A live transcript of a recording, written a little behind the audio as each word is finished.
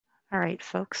All right,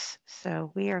 folks,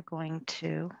 so we are going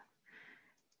to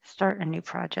start a new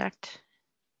project,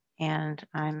 and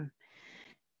I'm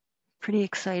pretty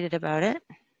excited about it.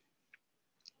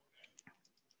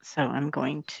 So I'm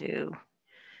going to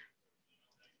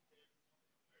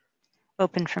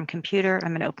open from computer.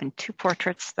 I'm going to open 2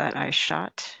 portraits that I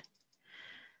shot.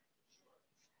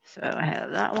 So I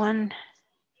have that one,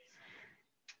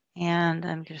 and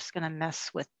I'm just going to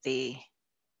mess with the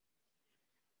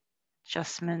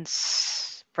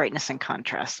adjustments, brightness and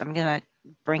contrast. I'm going to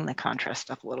bring the contrast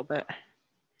up a little bit.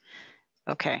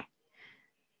 Okay.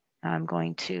 I'm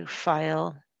going to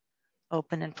File,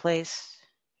 Open and Place.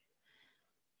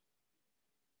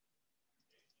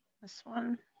 This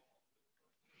one.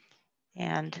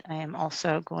 And I am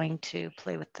also going to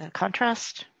play with the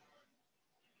contrast.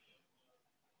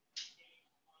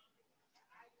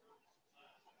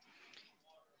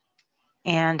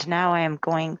 And now I am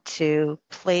going to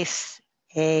place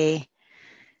a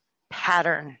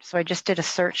pattern. So I just did a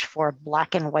search for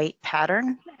black and white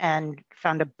pattern and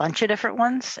found a bunch of different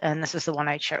ones, and this is the one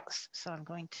I chose. So I'm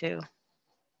going to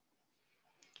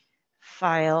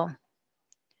File,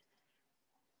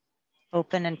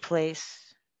 Open and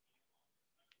Place,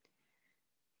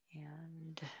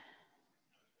 and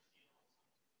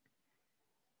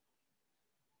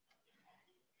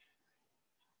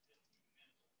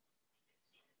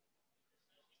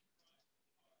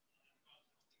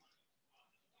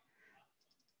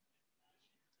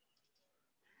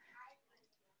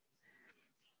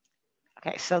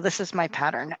okay, so this is my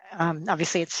pattern.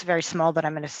 Obviously it's very small, but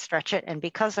I'm going to stretch it. And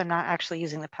because I'm not actually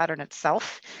using the pattern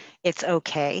itself, it's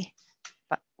okay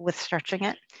with stretching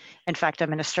it. In fact, I'm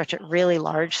going to stretch it really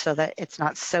large so that it's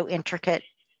not so intricate.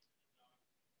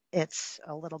 It's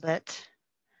a little bit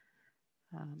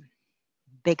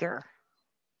bigger.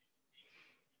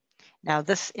 Now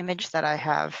this image that I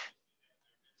have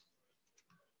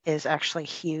is actually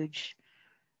huge.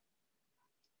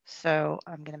 So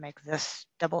I'm going to make this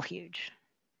double huge,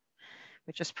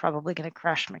 which is probably going to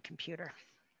crash my computer.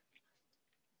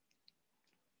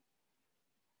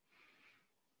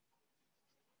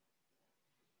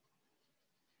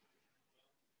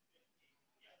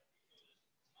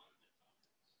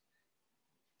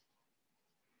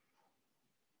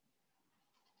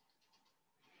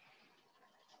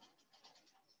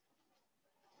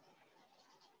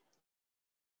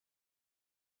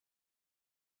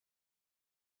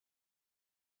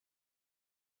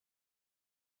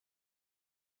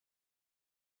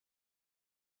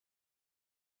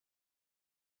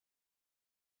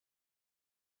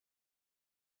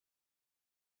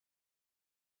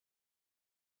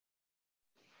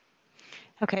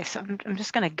 Okay, so I'm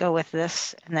just going to go with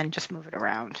this and then just move it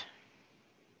around.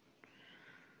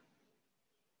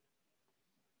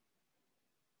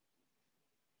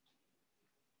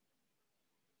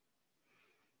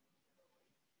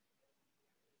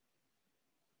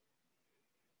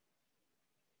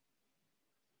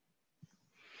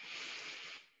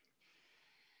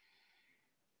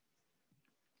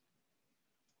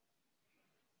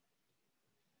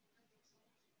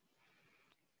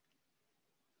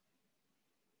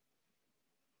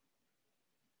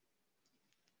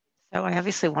 So I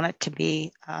obviously want it to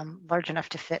be large enough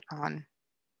to fit on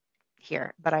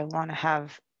here, but I want to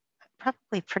have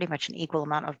probably pretty much an equal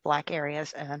amount of black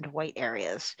areas and white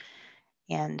areas,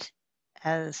 and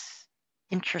as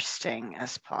interesting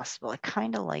as possible. I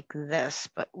kind of like this,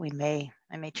 but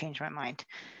I may change my mind.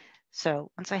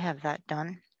 So once I have that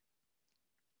done,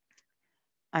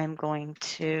 I'm going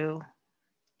to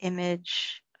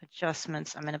image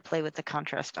adjustments. I'm going to play with the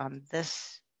contrast on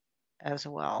this as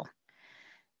well.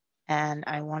 And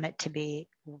I want it to be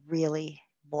really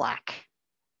black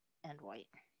and white.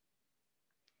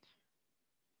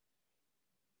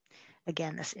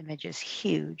 Again, this image is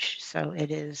huge, so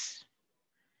it is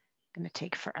going to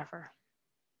take forever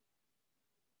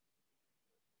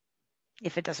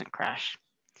if it doesn't crash.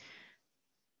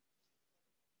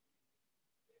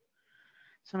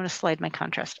 So I'm going to slide my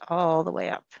contrast all the way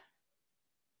up.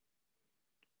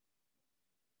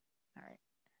 All right.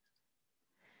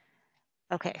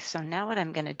 Okay, so now what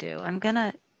I'm going to do, I'm going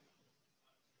to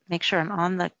make sure I'm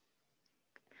on the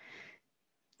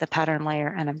pattern layer,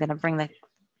 and I'm going to bring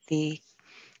the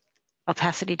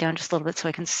opacity down just a little bit so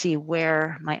I can see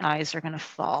where my eyes are going to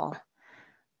fall.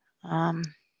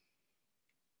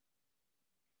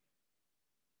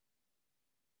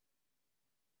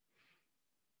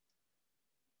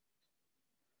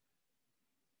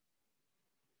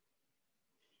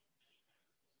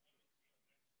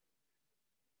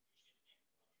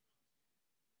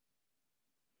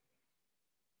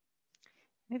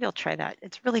 Maybe I'll try that.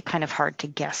 It's really kind of hard to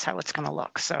guess how it's going to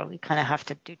look. So we kind of have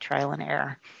to do trial and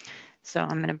error. So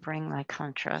I'm going to bring my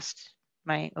contrast,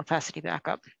 my opacity back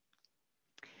up.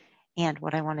 And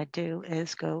what I want to do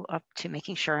is go up to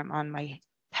making sure I'm on my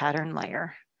pattern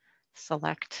layer,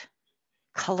 select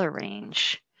color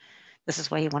range. This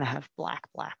is why you want to have black,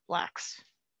 black, blacks.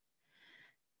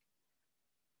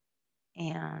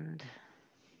 And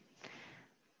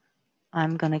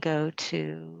I'm going to go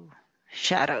to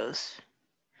shadows.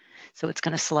 So it's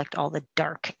going to select all the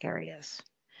dark areas.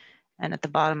 And at the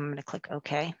bottom, I'm going to click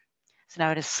OK. So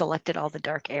now it has selected all the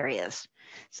dark areas.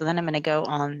 So then I'm going to go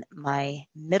on my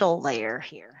middle layer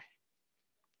here.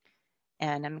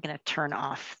 And I'm going to turn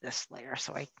off this layer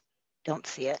so I don't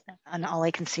see it. And all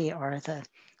I can see are the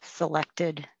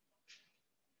selected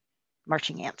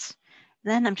marching ants.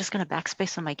 Then I'm just going to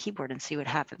backspace on my keyboard and see what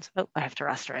happens. Oh, I have to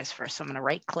rasterize first. So I'm going to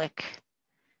right click,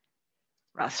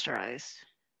 rasterize,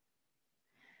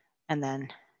 and then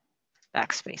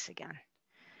backspace again.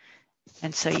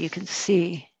 And so you can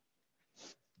see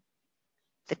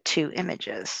the two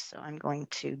images. So I'm going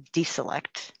to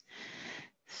deselect.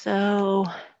 So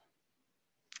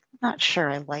I'm not sure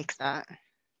I like that.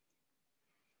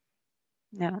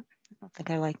 No, I don't think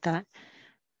I like that.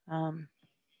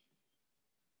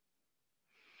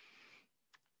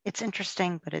 It's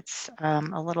interesting, but it's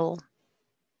a little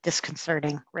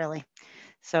disconcerting, really.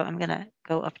 So I'm going to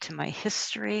go up to my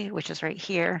history, which is right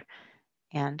here,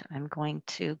 and I'm going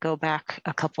to go back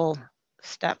a couple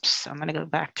steps. I'm going to go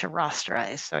back to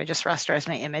rasterize. So I just rasterized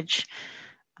my image.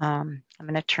 I'm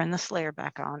going to turn this layer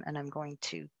back on, and I'm going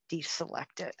to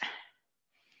deselect it.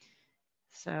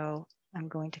 So I'm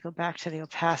going to go back to the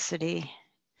opacity.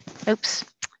 Oops,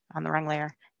 on the wrong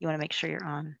layer. You want to make sure you're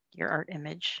on your art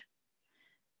image,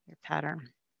 your pattern.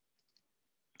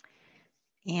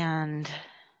 And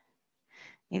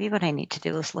maybe what I need to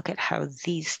do is look at how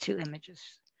these two images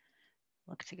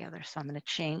look together. So I'm going to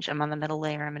change, I'm on the middle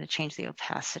layer, I'm going to change the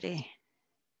opacity.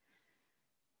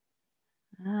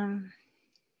 I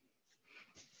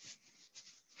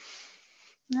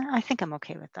think I'm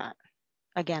okay with that.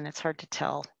 Again, it's hard to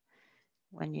tell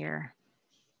when you're,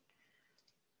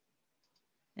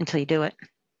 until you do it.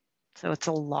 So it's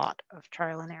a lot of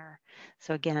trial and error.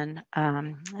 So again,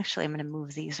 actually I'm going to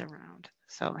move these around.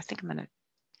 So I think I'm going to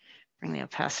bring the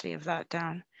opacity of that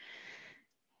down.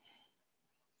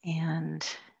 And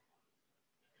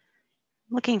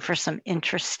looking for some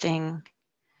interesting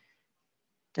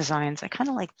designs. I kind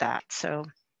of like that. So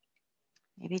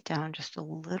maybe down just a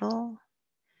little.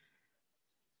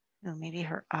 Oh, maybe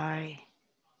her eye.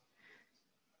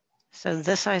 So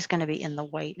this eye is going to be in the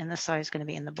white and this eye is going to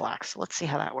be in the black. So let's see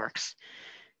how that works.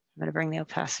 I'm going to bring the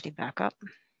opacity back up.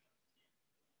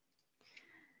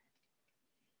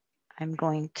 I'm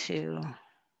going to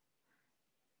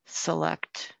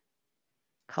select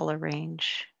color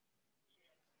range.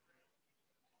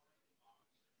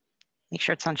 Make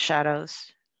sure it's on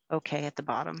shadows. Okay at the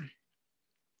bottom.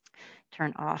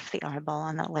 Turn off the eyeball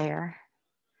on that layer.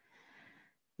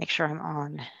 Make sure I'm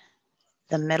on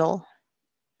the middle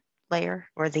layer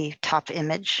or the top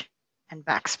image and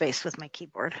backspace with my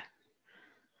keyboard.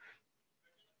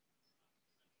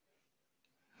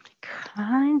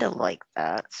 Kind of like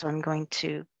that. So I'm going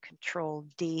to Control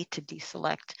D to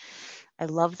deselect. I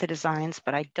love the designs,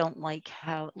 but I don't like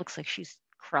how it looks like she's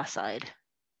cross-eyed.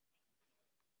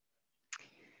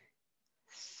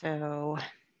 So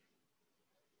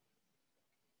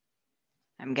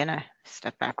I'm gonna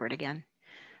step backward again.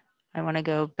 I want to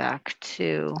go back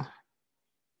to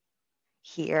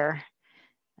here.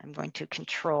 I'm going to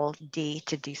Control D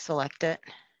to deselect it.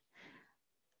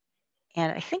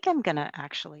 And I think I'm gonna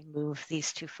actually move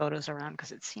these two photos around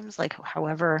because it seems like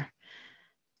however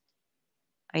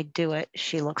I do it,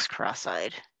 she looks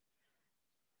cross-eyed.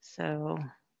 So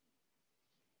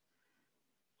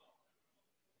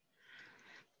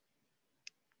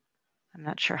I'm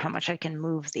not sure how much I can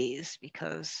move these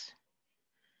because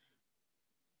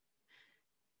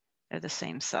they're the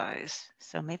same size.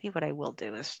 So maybe what I will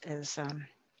do is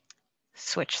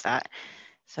switch that.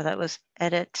 So that was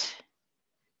edit,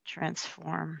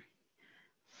 transform,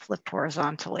 flip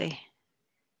horizontally.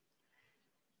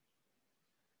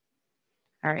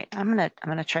 All right, I'm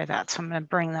gonna try that. So I'm gonna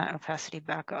bring that opacity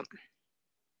back up.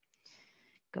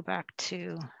 Go back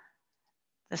to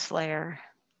this layer,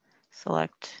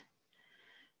 select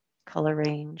color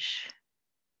range,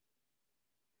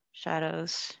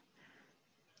 shadows.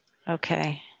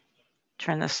 Okay,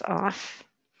 turn this off.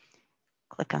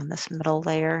 Click on this middle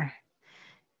layer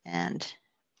and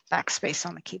backspace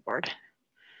on the keyboard.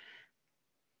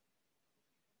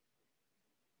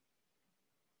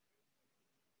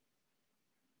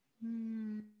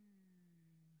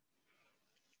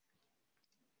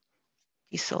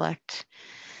 Deselect.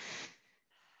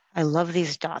 I love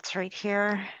these dots right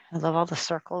here. I love all the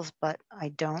circles, but I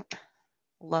don't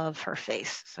love her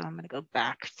face. So I'm going to go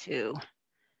back to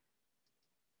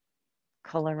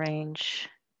color range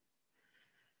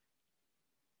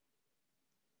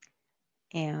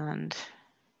and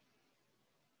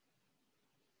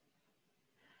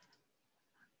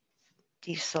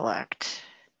deselect.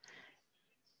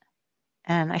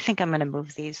 And I think I'm going to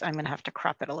move these. I'm going to have to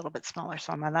crop it a little bit smaller.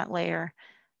 So I'm on that layer.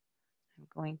 I'm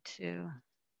going to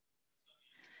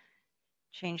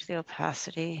change the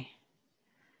opacity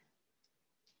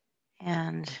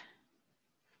and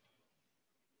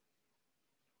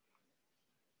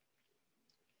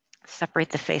separate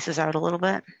the faces out a little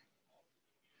bit.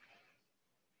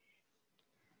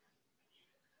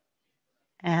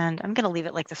 And I'm going to leave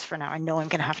it like this for now. I know I'm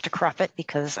going to have to crop it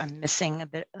because I'm missing a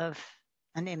bit of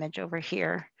an image over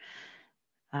here.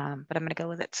 But I'm going to go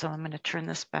with it. So I'm going to turn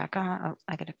this back on. Oh,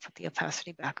 I got to put the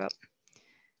opacity back up.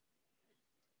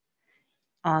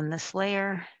 On this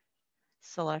layer,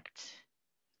 select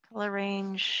color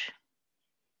range.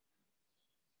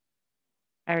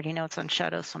 I already know it's on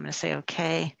shadow, so I'm going to say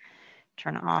OK.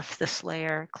 Turn off this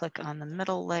layer, click on the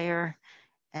middle layer,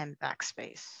 and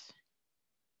backspace.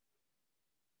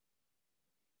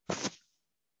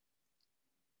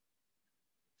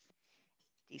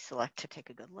 Deselect to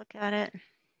take a good look at it.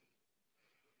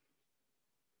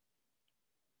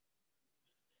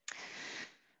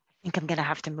 I think I'm going to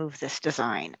have to move this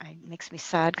design. It makes me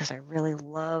sad because I really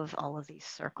love all of these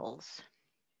circles,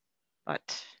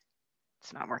 but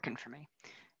it's not working for me.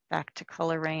 Back to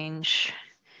color range,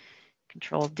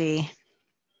 Control D.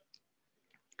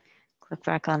 Click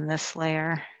back on this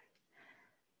layer.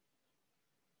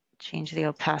 Change the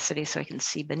opacity so I can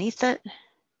see beneath it.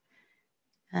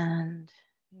 And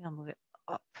I'll move it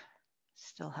up.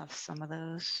 Still have some of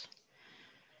those.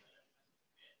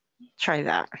 Try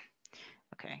that.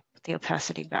 Okay, put the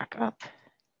opacity back up.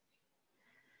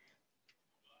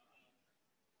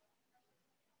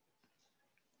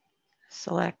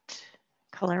 Select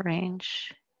color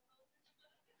range.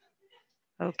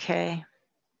 Okay.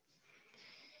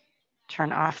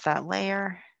 Turn off that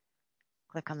layer.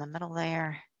 Click on the middle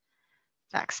layer.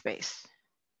 Backspace.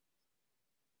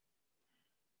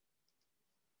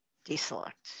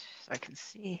 Deselect so I can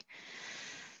see.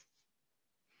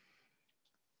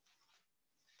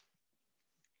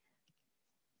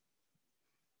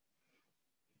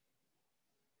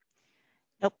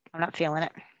 Nope, I'm not feeling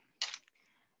it.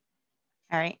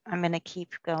 All right, I'm going to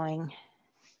keep going.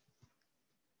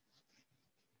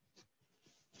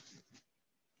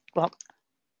 Well,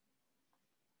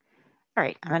 all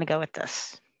right, I'm going to go with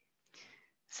this.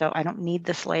 So I don't need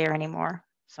this layer anymore,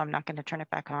 so I'm not going to turn it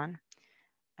back on.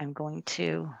 I'm going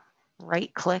to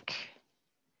right-click,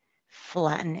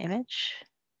 flatten image.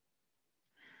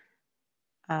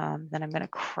 Then I'm going to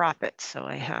crop it so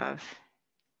I have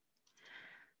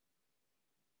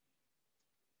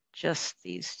just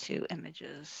these two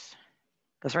images,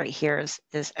 because right here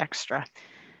is extra.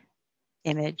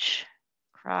 Image,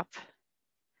 crop,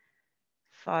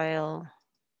 file,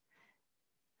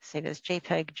 save as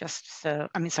JPEG, just so,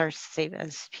 save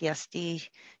as PSD,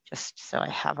 just so I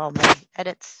have all my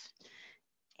edits,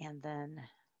 and then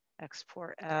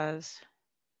export as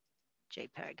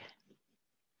JPEG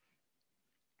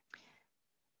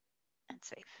and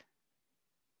save.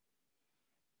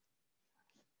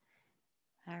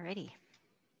 Alrighty.